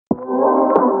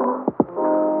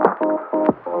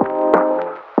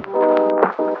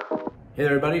Hey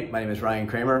there everybody, my name is Ryan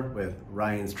Kramer with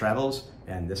Ryan's Travels,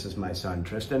 and this is my son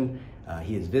Tristan.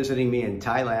 He is visiting me in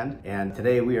Thailand, and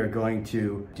today we are going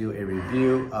to do a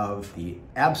review of the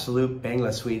Absolute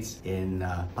Bangla Suites in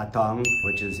Patong,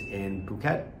 which is in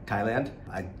Phuket, Thailand.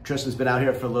 Tristan's been out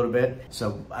here for a little bit,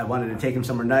 so I wanted to take him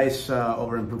somewhere nice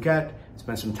over in Phuket,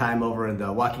 spend some time over in the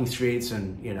walking streets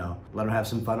and, let him have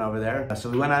some fun over there. So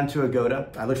we went on to Agoda.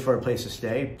 I looked for a place to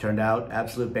stay. Turned out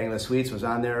Absolute Bangla Suites was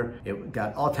on there. It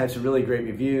got all types of really great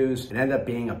reviews. It ended up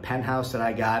being a penthouse that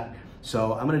I got.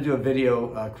 So I'm gonna do a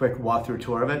video, a quick walkthrough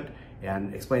tour of it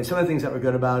and explain some of the things that were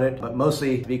good about it, but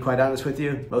mostly, to be quite honest with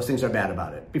you, most things are bad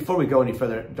about it. Before we go any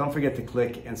further, don't forget to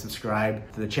click and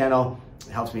subscribe to the channel.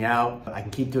 It helps me out. I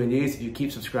can keep doing these if you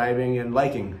keep subscribing and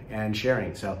liking and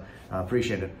sharing, so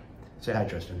appreciate it. Say hi,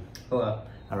 Tristan. Hello.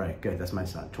 All right, good, that's my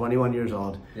son. 21 years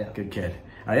old, yeah. Good kid.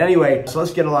 All right, anyway, so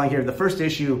let's get along here. The first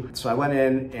issue, so I went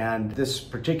in and this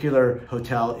particular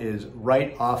hotel is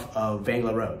right off of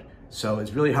Bangla Road. So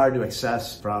it's really hard to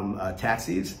access from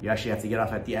taxis. You actually have to get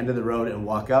off at the end of the road and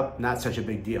walk up. Not such a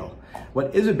big deal.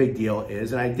 What is a big deal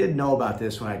is, and I did know about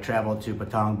this when I traveled to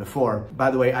Patong before.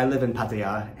 By the way, I live in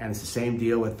Pattaya, and it's the same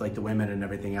deal with like the women and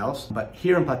everything else. But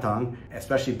here in Patong,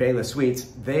 especially Bangla Suites,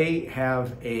 they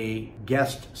have a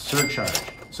guest surcharge.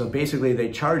 So basically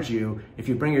they charge you, if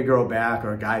you bring a girl back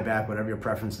or a guy back, whatever your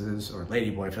preference is, or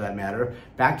ladyboy for that matter,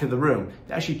 back to the room,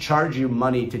 they actually charge you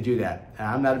money to do that. And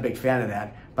I'm not a big fan of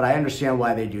that, but I understand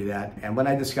why they do that. And when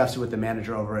I discussed it with the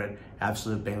manager over at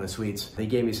Absolute Bangla Suites, they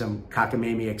gave me some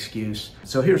cockamamie excuse.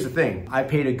 So here's the thing, I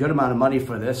paid a good amount of money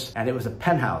for this, and it was a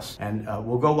penthouse. And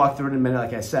we'll go walk through it in a minute,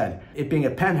 like I said. It being a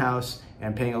penthouse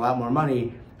and paying a lot more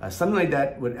money, something like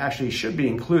that should be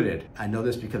included. I know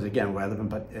this because, again, where I live in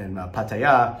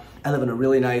Pattaya, I live in a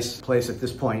really nice place at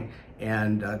this point,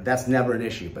 and that's never an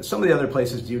issue. But some of the other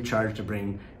places do charge to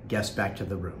bring guests back to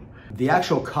the room. The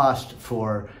actual cost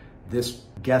for this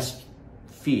guest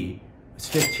fee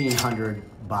is 1,500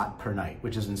 baht per night,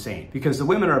 which is insane because the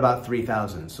women are about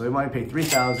 3,000. So they want to pay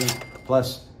 3,000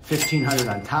 plus 1,500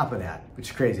 on top of that, which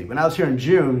is crazy. When I was here in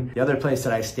June, the other place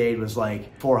that I stayed was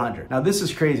like 400. Now this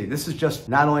is crazy. This is just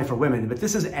not only for women, but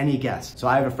this is any guest. So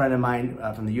I have a friend of mine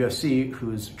from the UFC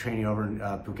who's training over in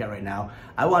Phuket right now.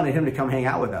 I wanted him to come hang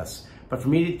out with us. But for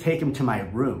me to take him to my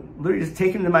room, literally just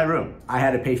take him to my room, I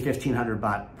had to pay 1,500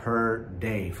 baht per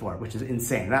day for it, which is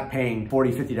insane. I'm not paying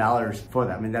 $40, $50 for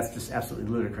that. I mean, that's just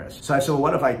absolutely ludicrous. So I said, well,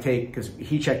 what if I take, because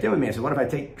he checked in with me, I said, what if I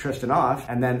take Tristan off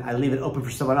and then I leave it open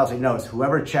for someone else? He knows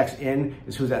whoever checks in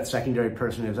is who's that secondary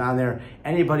person who's on there.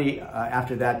 Anybody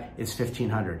after that is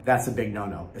 1,500. That's a big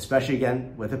no-no, especially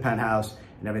again with a penthouse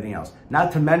and everything else.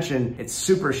 Not to mention, it's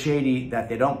super shady that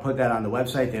they don't put that on the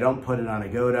website, they don't put it on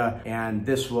Agoda, and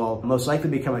this will most likely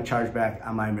become a chargeback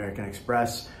on my American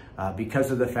Express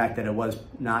because of the fact that it was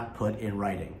not put in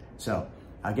writing. So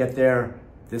I'll get there.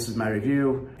 This is my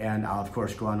review, and I'll of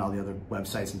course go on all the other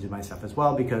websites and do my stuff as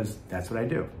well because that's what I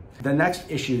do. The next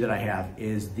issue that I have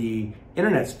is the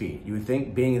internet speed. You would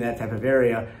think, being in that type of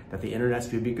area, that the internet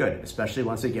speed would be good, especially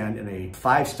once again in a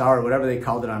 5-star or whatever they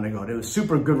called it on Agoda. It was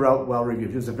super good, well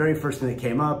reviewed. It was the very first thing that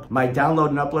came up. My download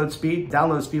and upload speed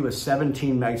was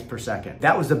 17 megs per second.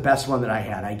 That was the best one that I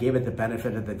had. I gave it the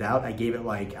benefit of the doubt. I gave it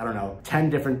like, I don't know, 10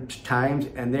 different times,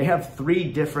 and they have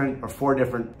 3 different or 4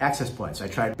 different access points. I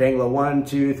tried Bangla 1,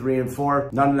 2, 3, and 4.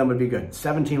 None of them would be good.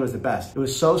 17 was the best. It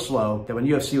was so slow that when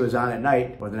UFC was on at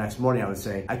night, or the next morning I would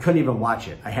say, I couldn't even watch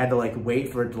it. I had to like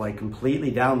wait for it to like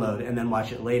completely download and then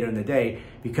watch it later in the day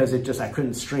because I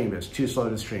couldn't stream. It was too slow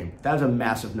to stream. That was a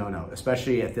massive no-no,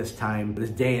 especially at this time,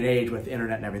 this day and age with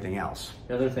internet and everything else.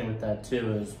 The other thing with that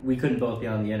too is we couldn't both be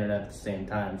on the internet at the same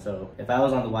time. So if I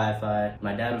was on the Wi-Fi,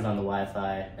 my dad was on the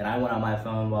Wi-Fi, and I went on my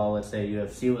phone while, let's say,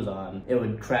 UFC was on, it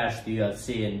would crash the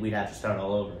UFC and we'd have to start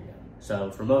all over again.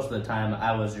 So for most of the time,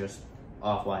 I was just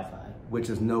off Wi-Fi. Which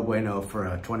is no bueno for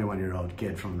a 21-year-old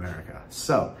kid from America.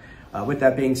 So, with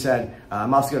that being said,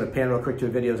 I'm also going to pan real quick to a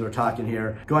video as we're talking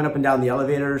here. Going up and down the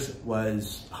elevators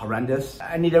was horrendous.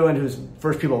 I need everyone who's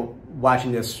first people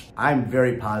watching this, I'm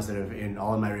very positive in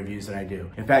all of my reviews that I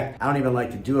do. In fact, I don't even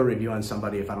like to do a review on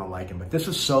somebody if I don't like them, but this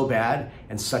was so bad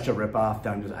and such a ripoff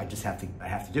that I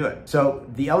have to do it. So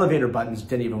the elevator buttons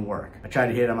didn't even work. I tried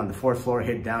to hit them on the 4th floor,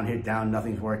 hit down,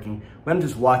 nothing's working. When I'm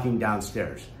just walking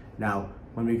downstairs. Now,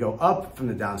 when we go up from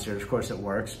the downstairs, of course it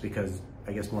works because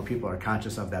I guess more people are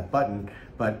conscious of that button,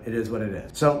 but it is what it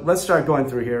is. So let's start going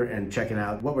through here and checking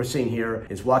out. What we're seeing here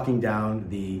is walking down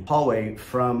the hallway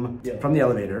from the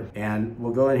elevator, and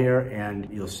we'll go in here and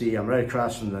you'll see I'm right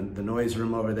across from the noise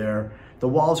room over there. The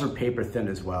walls are paper thin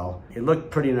as well. It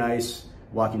looked pretty nice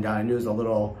walking down. I knew it was a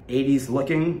little 80s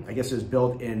looking. I guess it was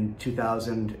built in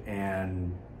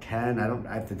 2010 10.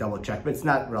 I have to double check, but it's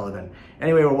not relevant.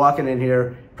 Anyway, we're walking in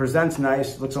here. Presents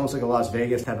nice. Looks almost like a Las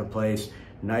Vegas type of place.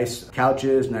 Nice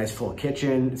couches, nice full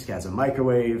kitchen. It has a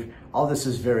microwave. All this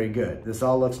is very good. This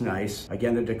all looks nice.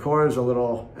 Again, the decor is a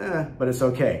little, but it's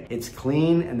okay. It's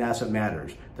clean, and that's what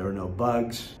matters. There are no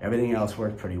bugs. Everything else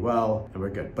worked pretty well, and we're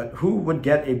good. But who would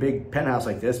get a big penthouse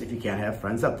like this if you can't have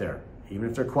friends up there? Even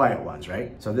if they're quiet ones,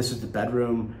 right? So this is the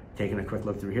bedroom. Taking a quick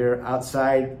look through here.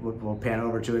 Outside, we'll pan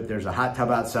over to it. There's a hot tub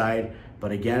outside.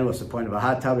 But again, what's the point of a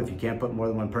hot tub if you can't put more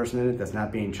than one person in it that's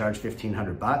not being charged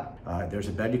 1,500 baht? There's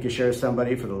a bed you can share with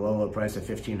somebody for the low price of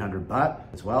 1,500 baht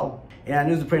as well.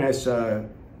 And there's a pretty nice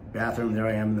bathroom. There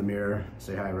I am in the mirror.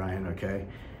 Say hi, Ryan, okay?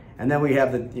 And then we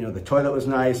have the toilet was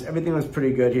nice. Everything was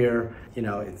pretty good here.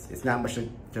 It's not much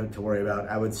to worry about.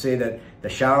 I would say that the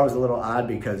shower was a little odd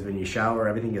because when you shower,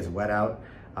 everything gets wet out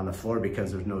on the floor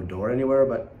because there's no door anywhere,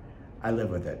 but I live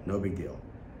with it, no big deal.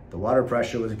 The water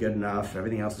pressure was good enough.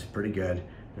 Everything else is pretty good.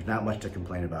 There's not much to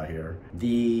complain about here.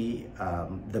 The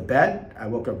bed, I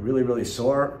woke up really, really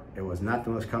sore. It was not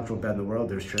the most comfortable bed in the world.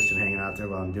 There's Tristan hanging out there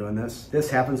while I'm doing this. This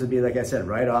happens to be, like I said,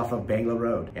 right off of Bangla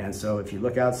Road. And so if you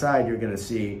look outside, you're gonna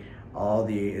see all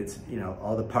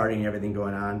the partying, everything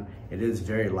going on. It is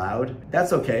very loud.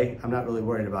 That's okay. I'm not really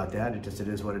worried about that. It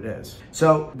is what it is.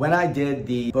 So when I did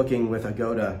the booking with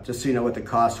Agoda, just so you know what the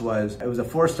cost was, it was a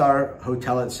 4-star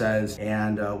hotel, it says,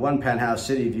 and 1 penthouse,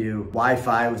 city view.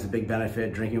 Wi-Fi was a big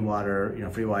benefit, drinking water,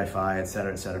 free Wi-Fi, et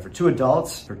cetera, et cetera. For 2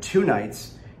 adults, for 2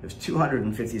 nights, it was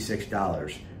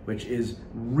 $256. Which is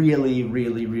really,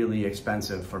 really, really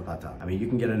expensive for Patong. I mean, you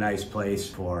can get a nice place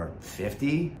for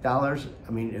 $50.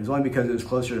 I mean, it was only because it was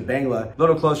closer to Bangla, a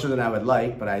little closer than I would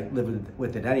like, but I live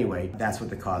with it anyway. That's what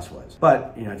the cost was.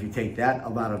 But, if you take that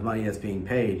amount of money that's being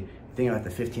paid, think about the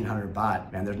 1,500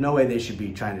 baht, man, there's no way they should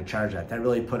be trying to charge that. That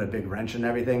really put a big wrench in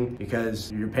everything because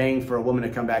you're paying for a woman to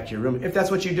come back to your room, if that's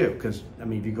what you do. Because,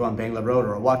 if you go on Bangla Road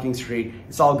or a walking street,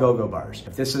 it's all go-go bars.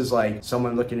 If this is like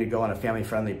someone looking to go on a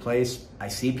family-friendly place, I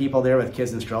see people there with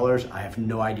kids and strollers. I have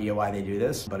no idea why they do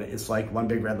this, but it's like one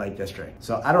big red light district.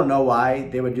 So I don't know why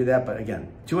they would do that, but again,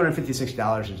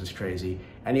 $256 is just crazy.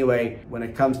 Anyway, when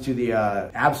it comes to the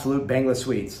Absolute Bangla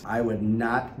Suites, I would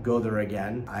not go there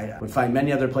again. I would find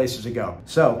many other places to go.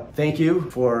 So thank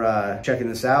you for checking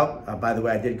this out. By the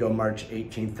way, I did go March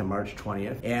 18th to March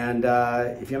 20th. And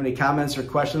if you have any comments or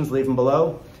questions, leave them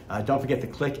below. Don't forget to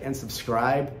click and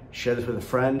subscribe. Share this with a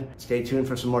friend. Stay tuned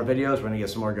for some more videos. We're gonna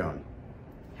get some more going.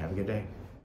 Have a good day.